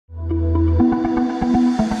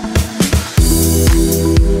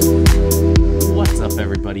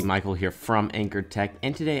Michael here from Anchor Tech,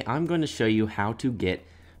 and today I'm going to show you how to get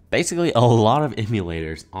basically a lot of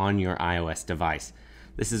emulators on your iOS device.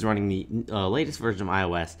 This is running the latest version of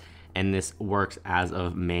iOS, and this works as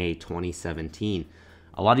of May 2017.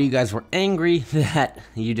 A lot of you guys were angry that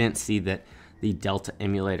you didn't see that the Delta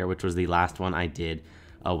emulator, which was the last one I did,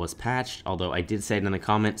 was patched, although I did say it in the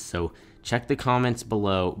comments, so check the comments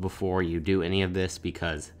below before you do any of this,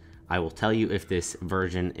 because I will tell you if this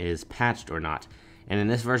version is patched or not. And in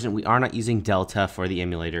this version, we are not using Delta for the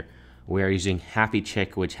emulator. We are using Happy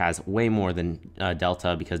Chick, which has way more than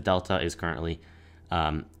Delta, because Delta is currently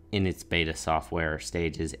in its beta software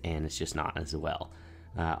stages, and it's just not as well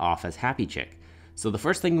off as Happy Chick. So the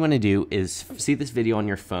first thing you want to do is see this video on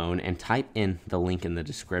your phone and type in the link in the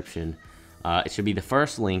description. It should be the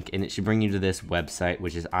first link, and it should bring you to this website,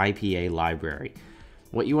 which is IPA Library.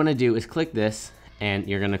 What you want to do is click this, and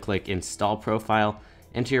you're going to click Install Profile,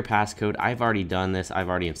 enter your passcode. I've already done this. I've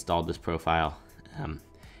already installed this profile. And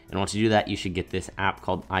once you do that, you should get this app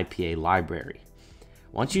called IPA Library.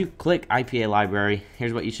 Once you click IPA Library,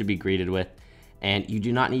 here's what you should be greeted with. And you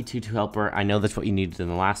do not need Tutu Helper. I know that's what you needed in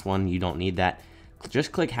the last one. You don't need that.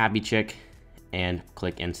 Just click Happy Chick and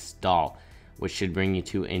click Install, which should bring you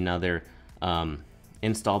to another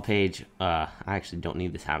install page. I actually don't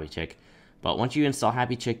need this Happy Chick. But once you install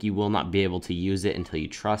Happy Chick, you will not be able to use it until you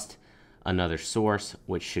trust another source,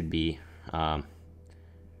 which should be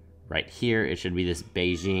right here. It should be this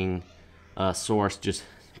Beijing source. Just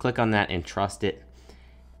click on that and trust it.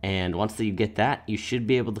 And once you get that, you should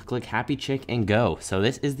be able to click Happy Chick and go. So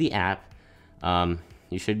this is the app.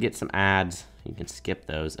 You should get some ads. You can skip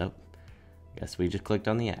those. Oh, guess we just clicked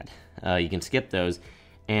on the ad. You can skip those.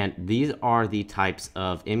 And these are the types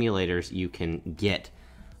of emulators you can get.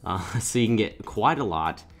 So you can get quite a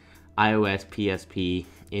lot: iOS, PSP,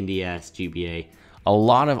 NDS, GBA, a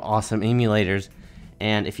lot of awesome emulators.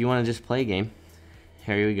 And if you want to just play a game,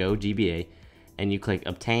 here we go, GBA, and you click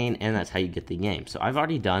obtain, and that's how you get the game. So I've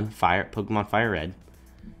already done Pokemon Fire Red,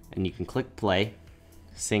 and you can click play,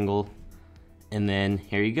 single, and then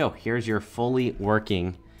here you go. Here's your fully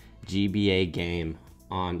working GBA game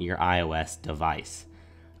on your iOS device.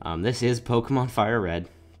 This is Pokemon Fire Red,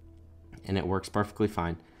 and it works perfectly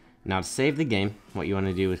fine. Now to save the game, what you want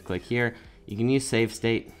to do is click here. You can use save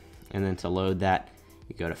state, and then to load that,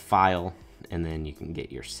 you go to file, and then you can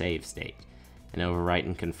get your save state and overwrite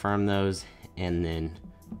and confirm those, and then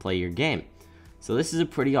play your game. So this is a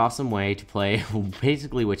pretty awesome way to play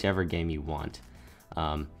basically whichever game you want.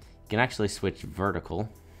 You can actually switch vertical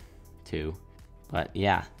too, but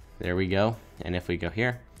yeah, there we go. And if we go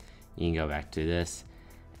here, you can go back to this,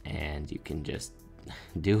 and you can just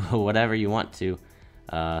do whatever you want to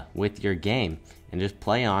with your game and just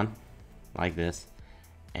play on like this.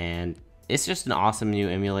 And it's just an awesome new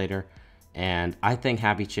emulator, and I think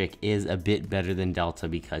Happy Chick is a bit better than Delta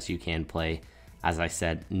because you can play, as I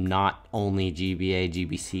said, not only GBA,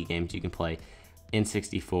 GBC games, you can play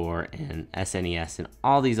N64 and SNES and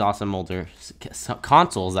all these awesome older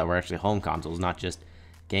consoles that were actually home consoles, not just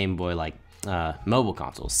Game Boy like mobile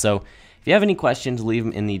consoles. So if you have any questions, leave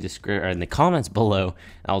them in the comments below.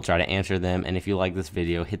 I'll try to answer them. And if you like this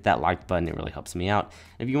video, hit that like button. It really helps me out.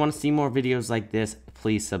 If you want to see more videos like this,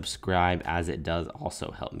 please subscribe, as it does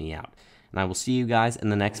also help me out. And I will see you guys in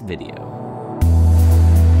the next video.